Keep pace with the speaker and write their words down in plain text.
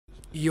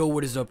Yo,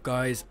 what is up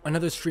guys?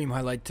 Another stream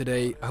highlight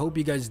today. I hope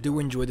you guys do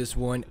enjoy this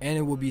one, and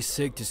it will be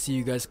sick to see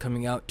you guys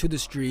coming out to the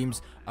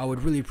streams. I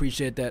would really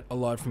appreciate that a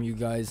lot from you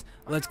guys.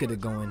 Let's get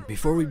it going.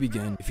 Before we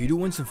begin, if you do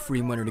want some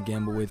free money to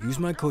gamble with, use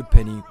my code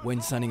PENNY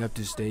when signing up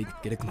to stake.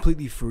 Get it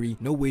completely free,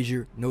 no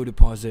wager, no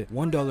deposit,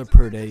 $1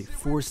 per day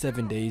for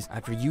 7 days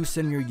after you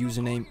send your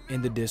username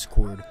in the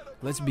Discord.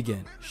 Let's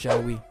begin,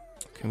 shall we?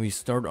 Can we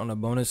start on a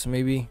bonus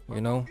maybe?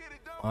 You know?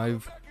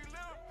 5,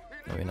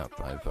 maybe not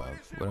 5,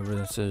 whatever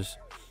this is.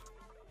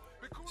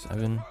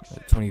 7,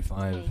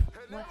 25.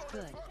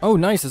 Oh,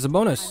 nice, it's a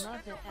bonus.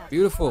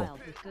 Beautiful.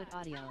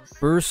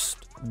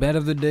 First bet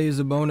of the day is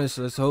a bonus.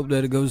 Let's hope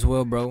that it goes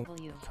well, bro.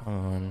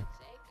 Come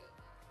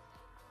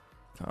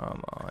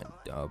on,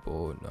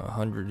 double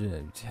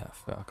 100. Yeah,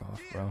 fuck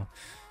off, bro.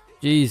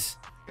 Jeez,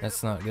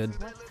 that's not good.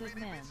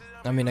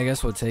 I mean, I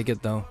guess we'll take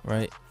it though,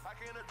 right?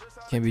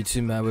 Can't be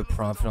too mad with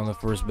profit on the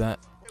first bet.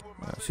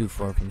 Too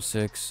far from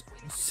 6.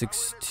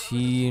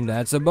 16.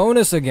 That's a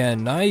bonus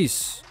again.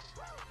 Nice.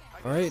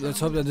 Alright, let's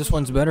hope that this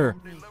one's better.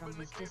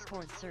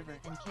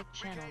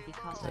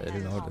 I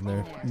didn't know in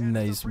there.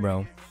 Nice,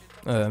 bro.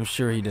 I'm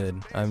sure he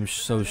did. I'm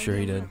so sure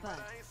he did.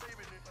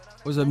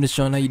 What's up,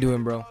 Nishan? How you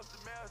doing, bro?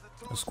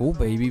 Let's go,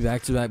 baby.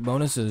 Back-to-back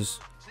bonuses.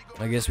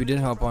 I guess we did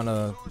hop on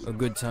a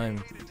good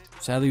time.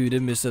 Sadly, we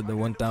did miss it, the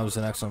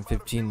 1000x on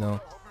 15,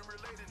 though.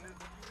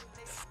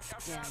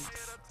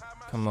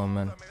 Come on,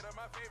 man.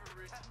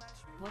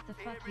 What the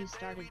fuck, you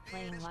started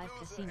playing live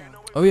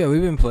casino? Oh yeah,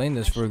 we've been playing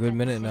this for a good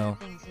minute now.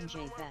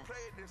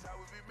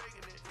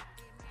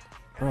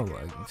 Bro,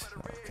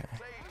 okay.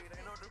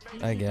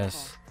 I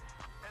guess.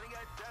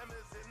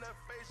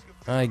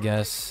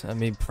 I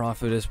mean,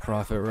 profit is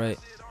profit, right?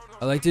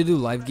 I like to do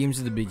live games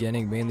at the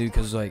beginning mainly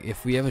because, like,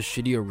 if we have a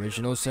shitty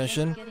original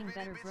session,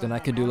 then I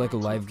could do like a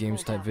live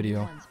games type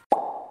video.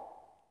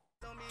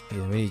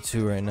 Yeah, we need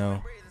 2 right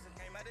now.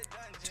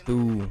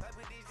 2.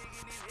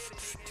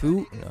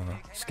 No,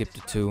 skip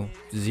to 2.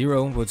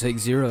 0, we'll take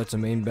 0. That's a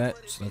main bet,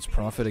 so that's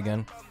profit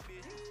again.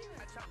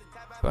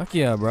 Fuck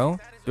yeah, bro.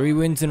 3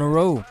 wins in a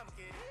row.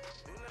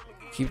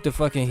 Keep the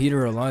fucking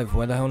heater alive.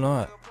 Why the hell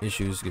not?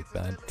 Issues get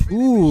bad.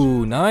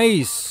 Ooh,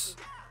 nice.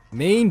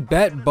 Main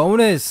bet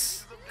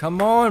bonus.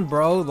 Come on,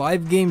 bro.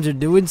 Live games are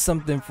doing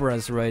something for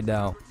us right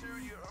now.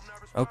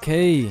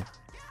 Okay.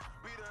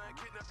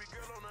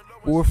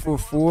 4 for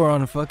 4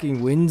 on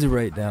fucking wins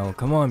right now.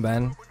 Come on,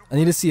 man. I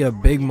need to see a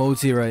big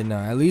multi right now,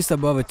 at least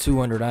above a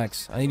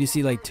 200x. I need to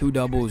see like 2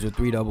 doubles or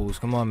 3 doubles.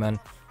 Come on, man.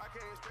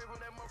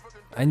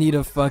 I need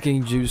a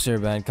fucking juicer,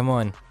 man. Come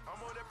on.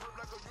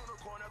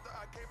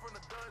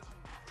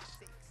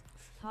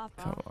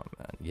 Come on,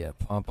 man. Yeah,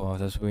 pop off.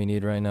 That's what we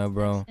need right now,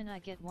 bro. And I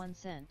get 1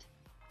 cent.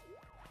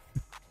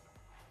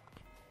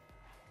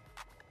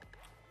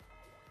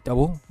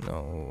 Double?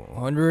 No.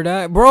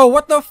 100x. Bro,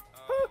 what the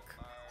fuck?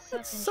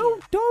 That's so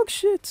dog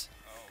shit.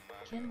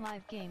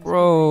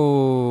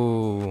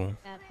 Bro.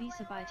 At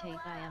Visa by Tate,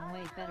 I am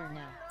way better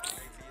now.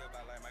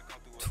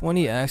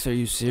 20x, are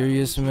you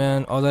serious,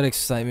 man? All that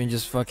excitement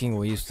just fucking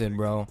wasted,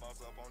 bro.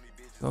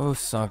 Go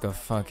suck a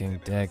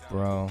fucking dick,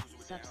 bro.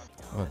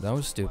 Oh, that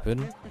was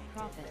stupid.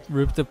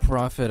 Rip the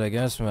profit, I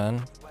guess,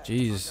 man.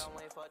 Jeez.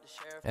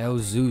 El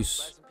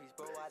Zeus.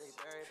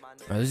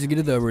 Alright, let's get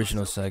to the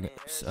original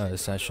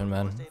session,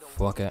 man.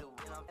 Fuck it.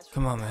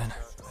 Come on, man.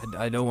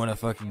 I don't want to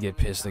fucking get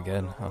pissed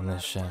again on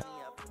this shit.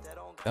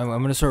 I'm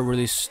gonna start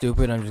really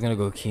stupid. I'm just gonna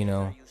go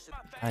Keno.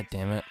 God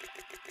damn it.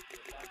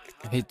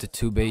 I hate the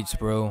 2 baits,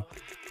 bro.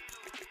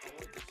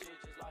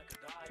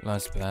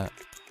 Last bat.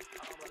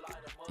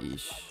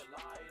 Eesh.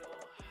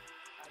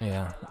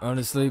 Yeah,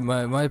 honestly,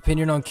 my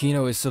opinion on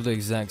Keno is still the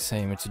exact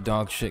same. It's a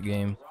dog shit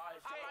game.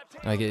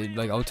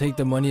 Like, I'll take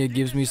the money it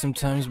gives me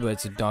sometimes, but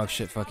it's a dog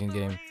shit fucking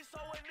game.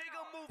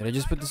 Did I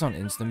just put this on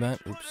instant bet?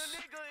 Oops.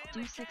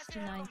 Do 6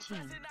 to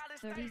 19.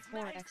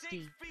 34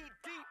 XD.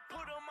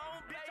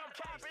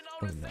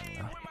 Oh,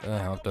 no.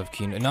 Helped off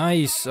Keno.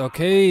 Nice.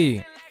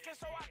 Okay.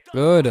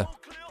 Good.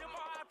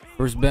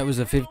 First bet was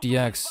a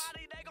 50x.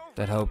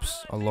 That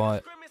helps a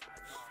lot.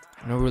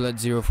 No roulette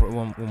 0 for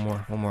one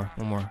more. Come on.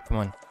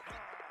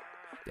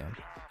 Damn.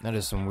 That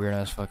is some weird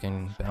ass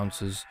fucking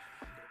bounces.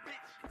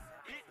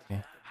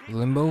 Okay.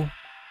 Limbo.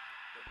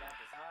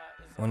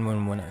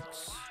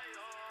 111x.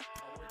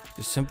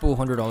 A simple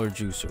 $100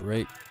 juicer,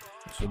 right?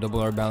 So double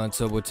our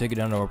balance up. We'll take it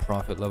down to our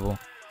profit level.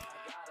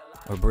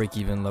 Or break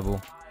even level.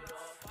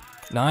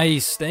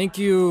 Nice, thank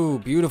you.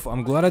 Beautiful.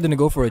 I'm glad I didn't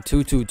go for a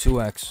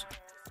 222x.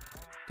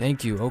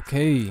 Thank you.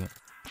 Okay.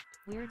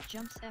 Weird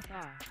jumps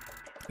FR.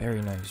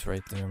 Very nice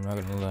right there. I'm not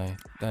gonna lie.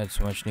 That's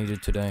much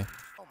needed today.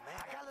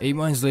 8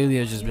 mines lately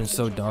has just been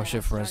so dog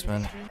shit for us,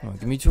 man. Come on,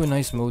 give me to a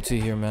nice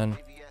multi here, man.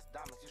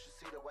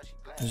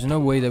 There's no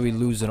way that we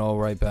lose it all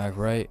right back,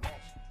 right?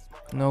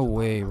 No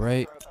way,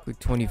 right? Quick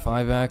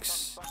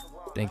 25x.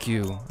 Thank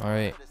you.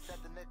 Alright.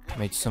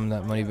 Made some of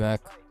that money back.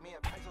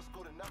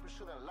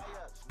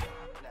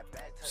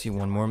 See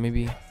one more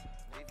maybe.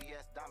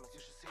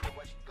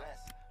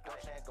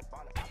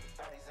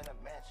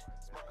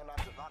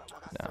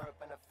 Nah.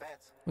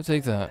 We'll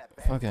take that.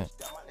 Fuck it.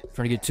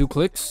 Trying to get 2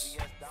 clicks.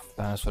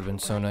 Pass would have been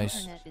so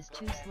nice. Internet is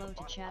too slow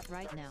to chat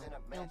right now.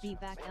 They'll be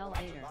back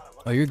later.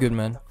 Oh, you're good,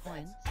 man.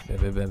 Points.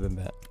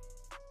 Bet.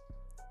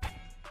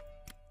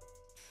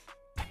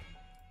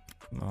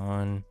 Come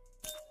on.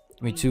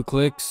 Give me 2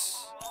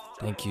 clicks.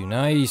 Thank you.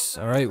 Nice.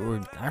 Alright,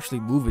 we're actually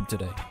moving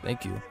today.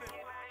 Thank you.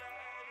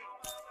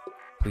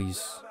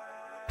 Please.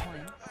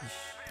 Points.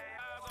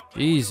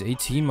 Jeez,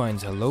 18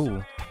 mines.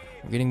 Hello.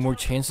 We're getting more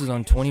chances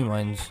on 20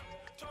 mines.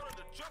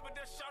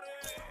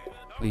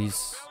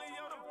 Please.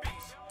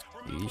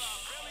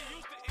 Yeesh.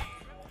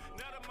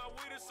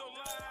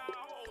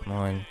 Come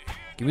on.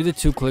 Give me the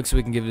 2 clicks so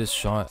we can give this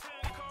shot.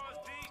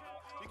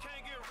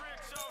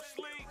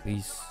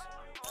 Please.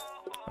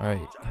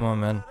 Alright, come on,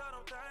 man.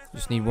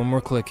 Just need 1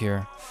 more click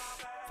here.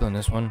 Feeling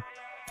this one.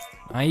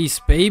 Nice,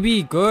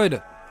 baby.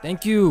 Good.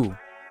 Thank you.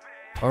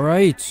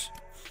 Alright.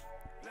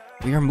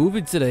 We are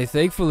moving today,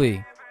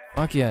 thankfully.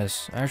 Fuck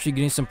yes. Actually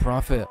getting some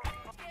profit.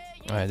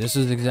 Alright, this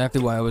is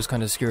exactly why I was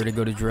kind of scared to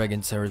go to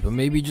Dragon Terrors. But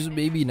maybe, just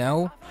maybe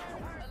now.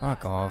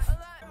 Fuck off.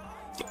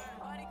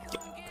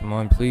 Come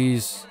on,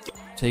 please.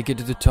 Take it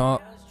to the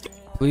top.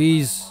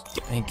 Please.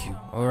 Thank you.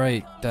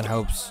 Alright, that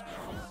helps.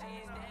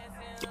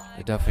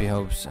 It definitely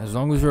helps. As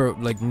long as we're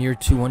like near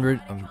 200,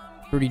 I'm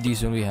pretty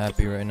decently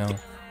happy right now.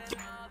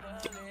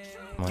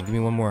 Come on, give me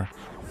 1 more.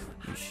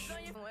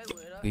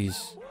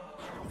 Please.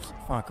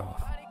 Fuck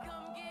off.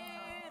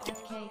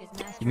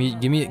 Give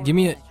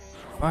me it.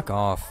 Fuck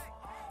off.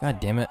 God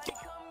damn it.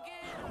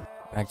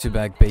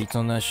 Back-to-back baits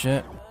on that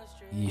shit.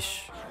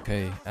 Yeesh.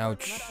 Okay,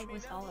 ouch.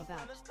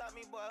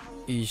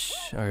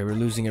 Yeesh. Alright, we're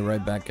losing it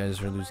right back,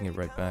 guys. We're losing it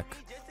right back.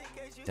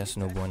 That's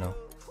no bueno.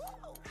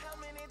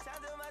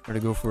 Try to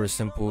go for a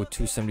simple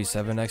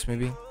 277x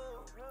maybe.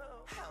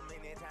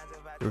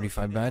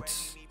 35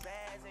 bats.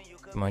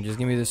 Come on, just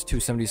give me this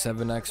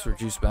 277x.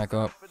 Reduce back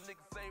up.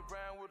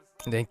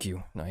 Thank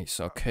you. Nice.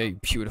 Okay,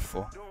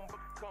 beautiful.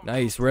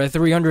 Nice. We're at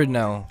 300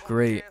 now.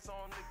 Great.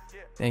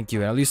 Thank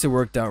you. At least it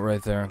worked out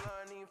right there.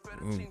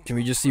 Can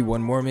we just see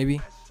 1 more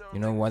maybe? You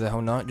know, why the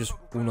hell not? Just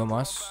uno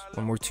más.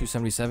 1 more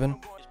 277.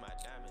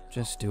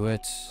 Just do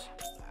it.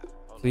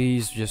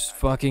 Please, just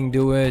fucking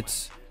do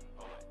it.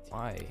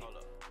 Why?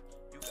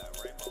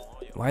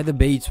 Why the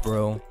baits,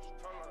 bro?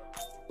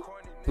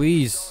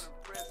 Please.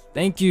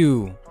 Thank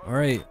you.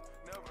 Alright.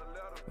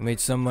 We made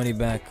some money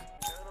back.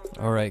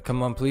 Alright,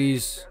 come on,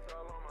 please.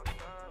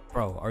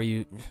 Bro, are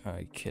you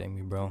kidding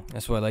me, bro?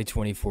 That's why I like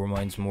 24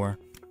 mines more.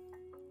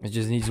 It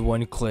just needs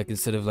 1 click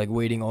instead of like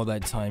waiting all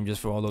that time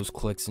just for all those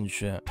clicks and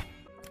shit.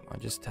 Come on,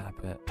 just tap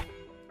it.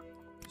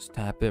 Just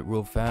tap it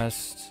real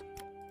fast.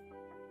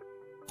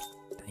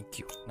 Thank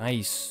you.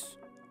 Nice.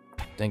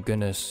 Thank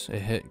goodness it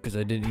hit because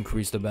I did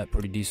increase the bet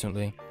pretty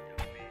decently.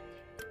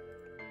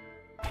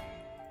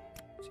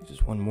 See,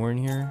 just 1 more in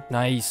here.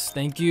 Nice.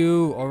 Thank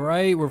you.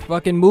 Alright, we're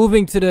fucking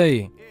moving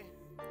today.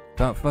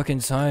 About fucking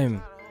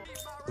time.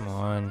 Come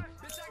on.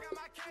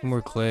 2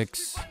 more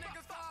clicks.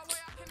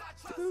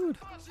 Dude.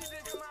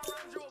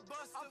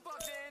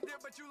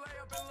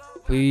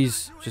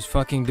 Please, just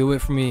fucking do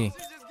it for me.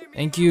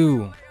 Thank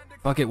you.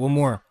 Fuck it, 1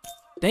 more.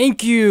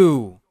 Thank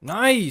you.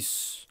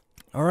 Nice.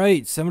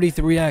 Alright,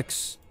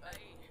 73x.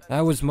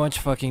 That was much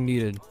fucking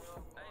needed.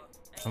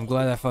 I'm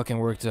glad that fucking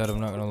worked out, I'm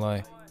not gonna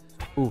lie.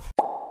 Oof.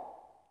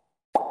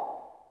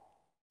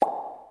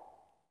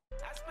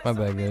 My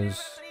bad,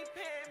 guys.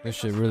 This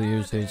shit really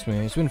irritates me.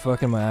 It's been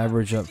fucking my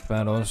average up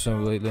fat also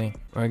lately.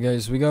 Alright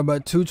guys, we got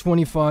about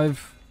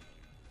 225.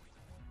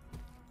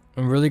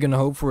 I'm really gonna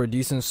hope for a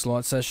decent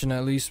slot session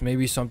at least.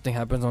 Maybe something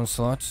happens on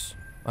slots.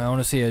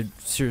 I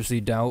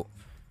seriously doubt.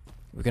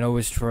 We can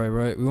always try,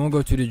 right? We won't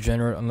go too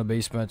degenerate on the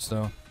base bets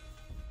though.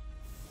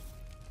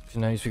 It's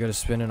nice, we gotta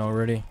spin it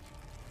already.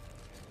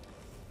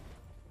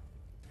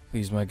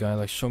 Please, my guy,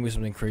 like show me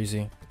something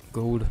crazy.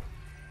 Gold.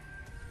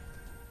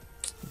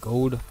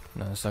 Gold?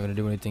 No, it's not gonna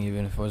do anything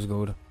even if it was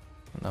gold on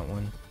that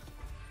one.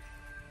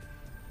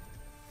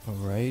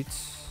 Alright.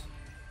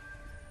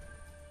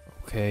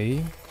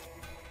 Okay.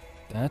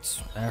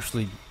 That's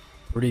actually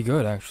pretty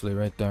good, actually,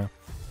 right there.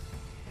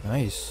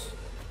 Nice.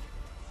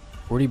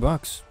 40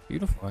 bucks.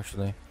 Beautiful,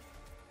 actually.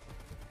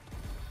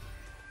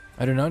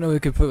 I did not know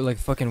we could put, like,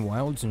 fucking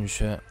wilds and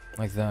shit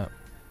like that.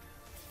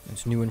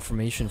 It's new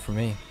information for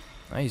me.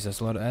 Nice, that's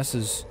a lot of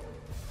S's.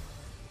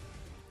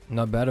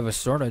 Not bad of a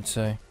start, I'd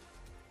say.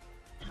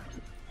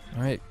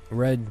 Alright,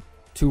 red.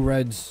 2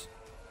 reds.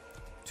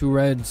 2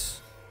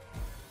 reds.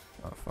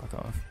 Oh, fuck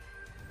off.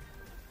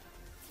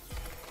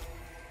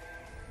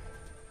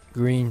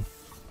 Green.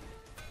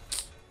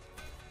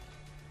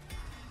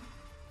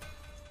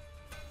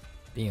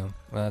 Damn,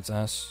 well, that's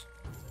ass.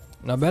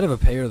 Not bad of a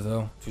pair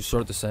though, to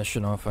start the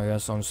session off, I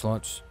guess, on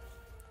slots.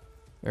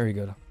 Very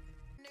good.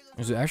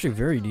 It's actually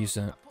very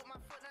decent.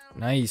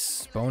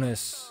 Nice.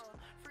 Bonus.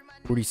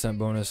 40-cent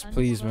bonus.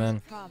 Please,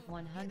 man.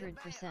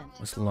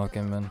 Let's lock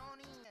in, man.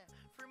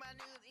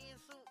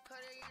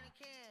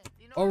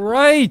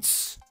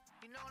 Alright!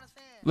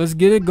 Let's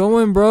get it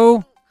going,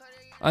 bro.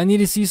 I need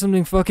to see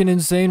something fucking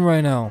insane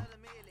right now.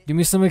 Give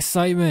me some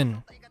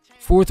excitement.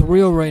 Fourth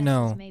reel right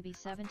now. Maybe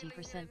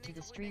 70% to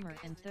the streamer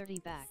and 30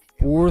 back.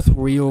 Fourth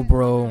reel,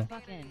 bro.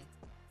 Fuck in.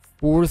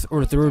 Fourth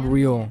or third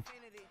reel.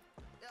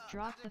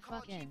 Drop the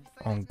fuck in.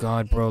 Oh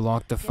god, bro,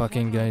 lock the Get fuck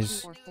in, one on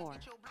guys. 2 or 4.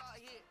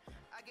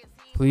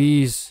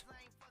 Please.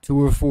 2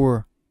 or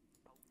 4.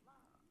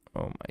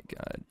 Oh my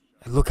god.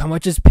 Look how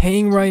much it's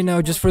paying right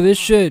now just for this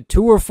shit.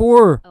 2 or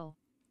 4. Oh. Oh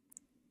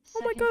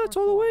my Second god, or it's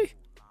all the 4. way.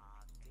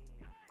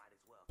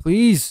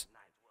 Please.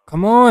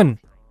 Come on.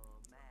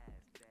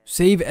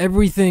 Save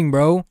everything,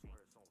 bro.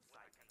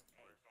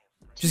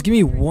 Just give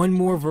me one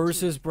more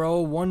verses,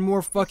 bro. One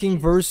more fucking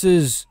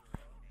verses.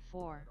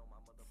 4.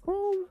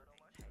 Bro.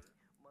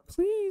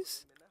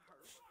 Please.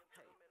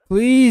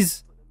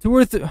 Please. 2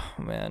 or oh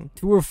man.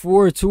 2 or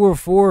 4. 2 or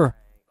 4.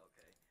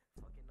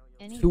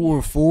 Any 2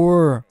 or BS?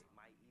 4.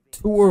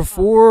 2 or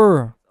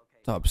 4.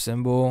 Top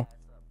symbol.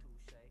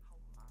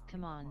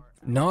 Come on.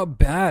 Not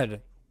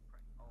bad.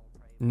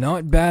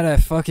 Not bad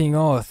at fucking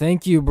all.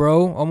 Thank you,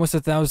 bro. Almost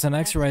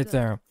 1,000x right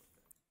there.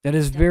 That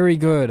is very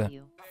good.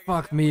 W.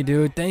 Fuck me,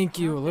 dude. Thank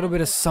you. A little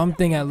bit of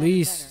something at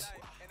least.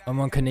 I'm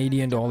on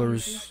Canadian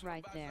dollars.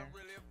 Right there.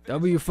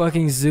 W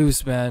fucking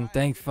Zeus, man.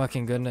 Thank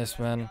fucking goodness,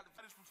 man.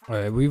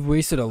 Alright, we've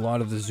wasted a lot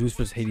of the Zeus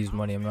vs Hades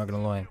money, I'm not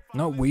gonna lie.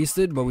 Not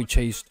wasted, but we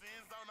chased.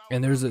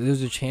 And there's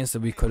a chance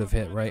that we could have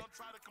hit, right?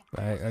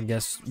 I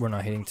guess we're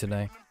not hitting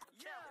today.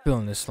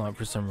 Feeling this slot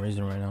for some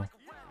reason right now.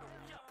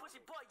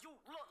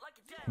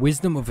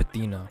 Wisdom of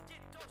Athena.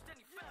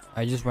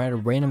 I just had a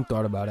random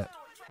thought about it.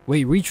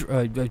 Wait,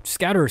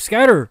 scatter,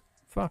 scatter!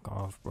 Fuck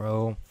off,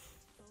 bro.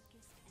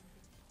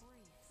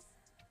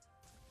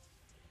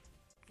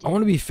 I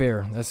want to be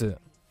fair. That's it.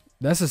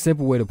 That's a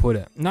simple way to put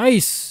it.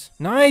 Nice!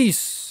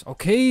 Nice!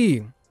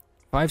 Okay.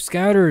 5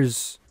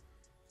 scatters.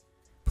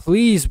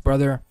 Please,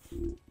 brother.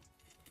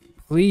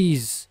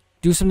 Please.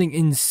 Do something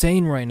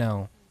insane right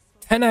now.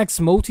 10x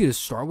multi to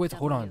start with?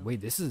 Hold on.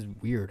 Wait, this is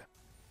weird.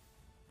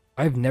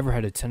 I've never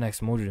had a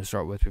 10x multi to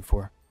start with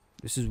before.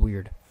 This is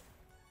weird.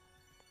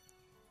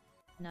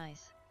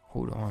 Nice.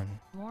 Hold on.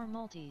 More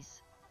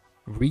multis.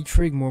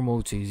 Retrig more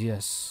multis,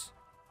 yes.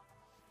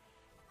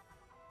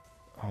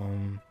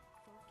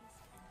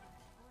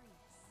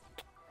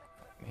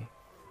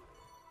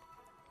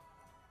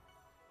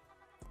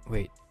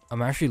 Wait,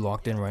 I'm actually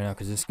locked in right now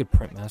because this could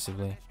print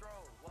massively.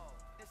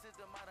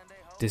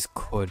 This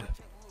could.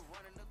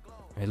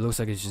 It looks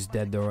like it's just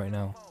dead though right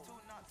now.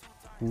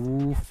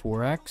 Ooh,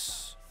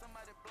 4x.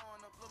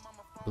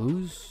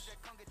 Blues.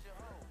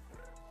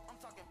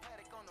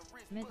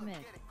 Mid.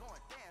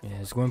 Yeah,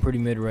 it's going pretty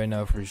mid right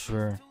now for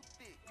sure.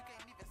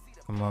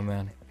 Come on,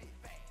 man.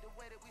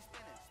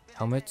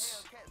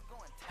 Helmets.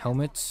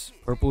 Helmets.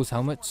 Purples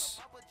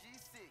helmets.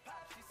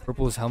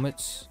 Purples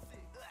helmets.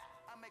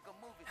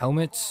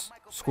 Helmets.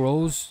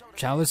 Scrolls.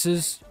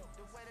 Chalices.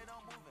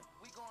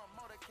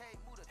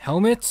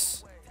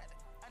 Helmets.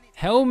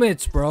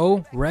 Helmets,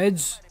 bro.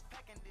 Reds.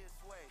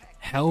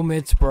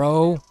 Helmets,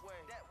 bro.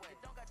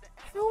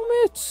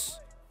 Helmets.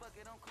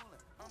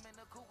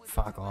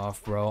 Fuck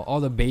off, bro.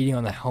 All the baiting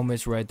on the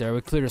helmets right there.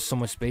 We cleared so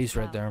much space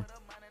right there.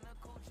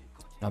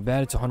 Not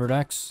bad. It's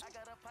 100x.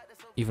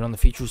 Even on the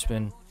feature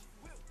spin.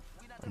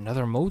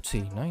 Another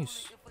multi.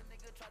 Nice.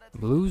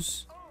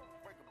 Blues.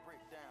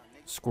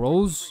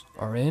 Scrolls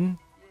are in.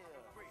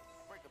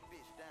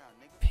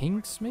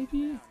 Pinks,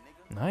 maybe?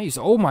 Nice.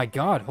 Oh my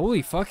god.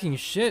 Holy fucking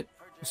shit.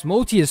 This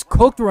multi is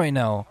cooked right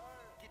now.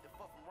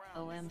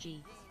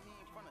 OMG.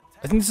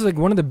 I think this is like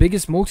one of the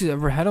biggest multis I've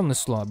ever had on the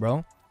slot,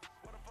 bro.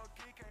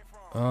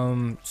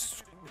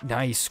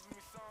 Nice.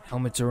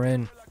 Helmets are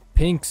in.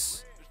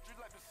 Pinks.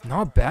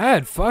 Not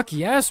bad. Fuck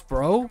yes,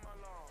 bro.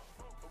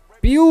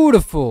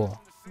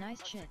 Beautiful.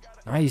 Nice shit.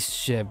 Nice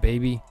shit,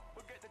 baby.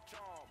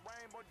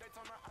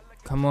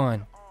 Come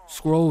on.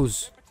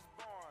 Scrolls.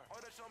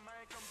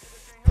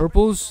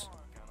 Purples.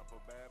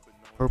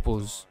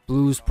 Purples.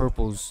 Blues,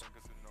 purples.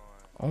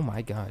 Oh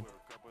my god.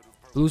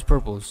 Blues,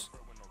 purples.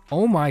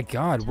 Oh my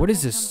god. What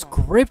is this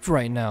script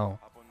right now?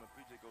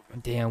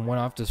 Damn, one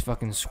off those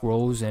fucking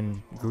scrolls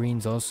and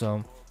greens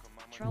also.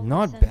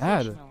 Not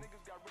bad.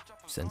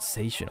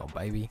 Sensational,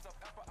 baby.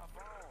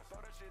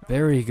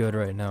 Very good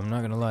right now, I'm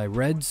not gonna lie.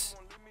 Reds.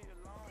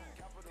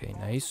 Okay,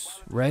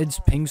 nice.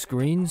 Reds, pinks,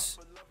 greens.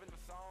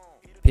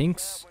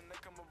 Pinks.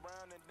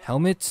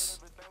 Helmets.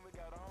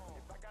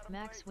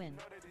 Max win.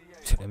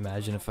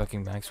 Imagine a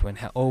fucking max win.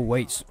 Oh,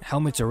 wait.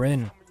 Helmets are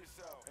in.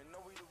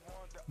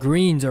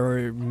 Greens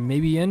are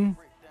maybe in.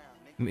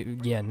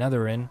 Yeah, now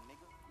they're in.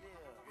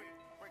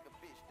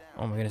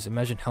 Oh my goodness,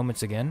 imagine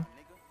helmets again.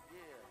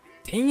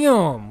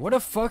 Damn, what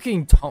a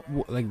fucking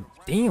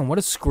damn, what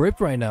a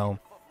script right now.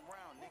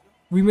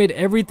 We made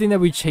everything that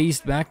we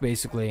chased back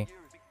basically.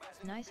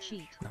 Nice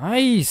cheat.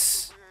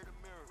 Nice.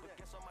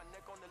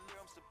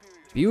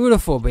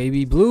 Beautiful,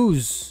 baby.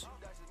 Blues.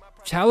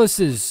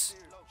 Chalices.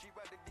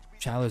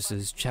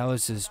 Chalices,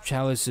 chalices,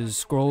 chalices,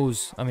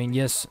 scrolls. I mean,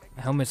 yes,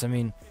 helmets, I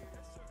mean.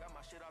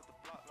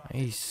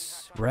 Nice.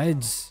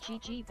 Reds.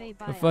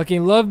 I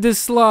fucking love this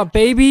slot,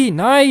 baby.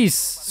 Nice.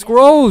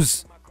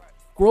 Scrolls.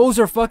 Scrolls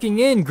are fucking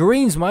in.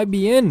 Greens might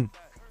be in.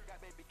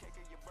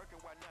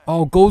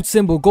 Oh, gold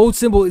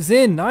symbol is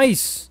in.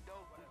 Nice.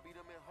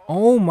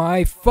 Oh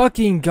my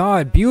fucking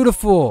god,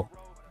 beautiful.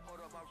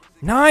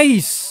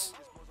 Nice.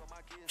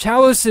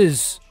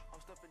 Chalices.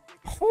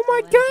 Oh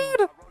my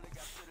god.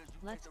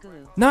 Let's go.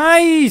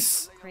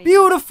 Nice.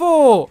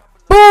 Beautiful.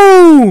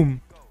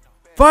 Boom.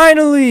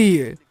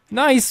 Finally.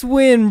 Nice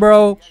win,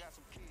 bro.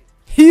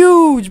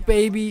 Huge,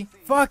 baby.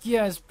 Fuck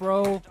yes,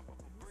 bro.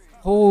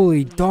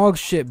 Holy dog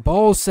shit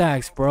ball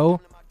sacks, bro.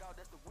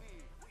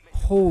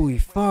 Holy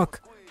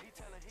fuck.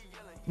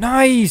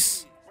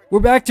 Nice. We're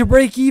back to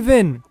break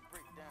even.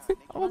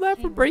 All that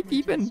for break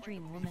even.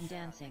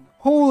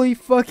 Holy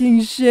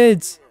fucking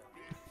shit.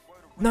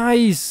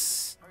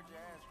 Nice.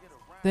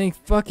 Thank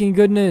fucking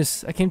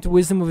goodness. I came to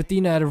Wisdom of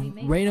Athena out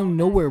of random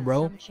nowhere,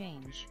 bro.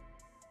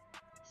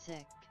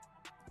 Sick.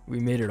 We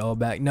made it all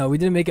back. No, we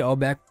didn't make it all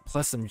back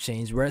plus some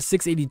change. We're at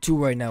 682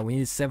 right now. We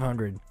need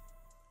 700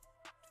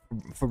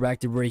 for back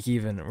to break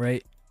even,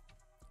 right?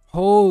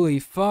 Holy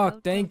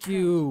fuck. Thank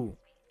you.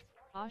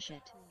 Oh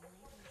shit.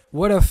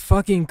 What a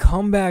fucking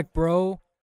comeback, bro.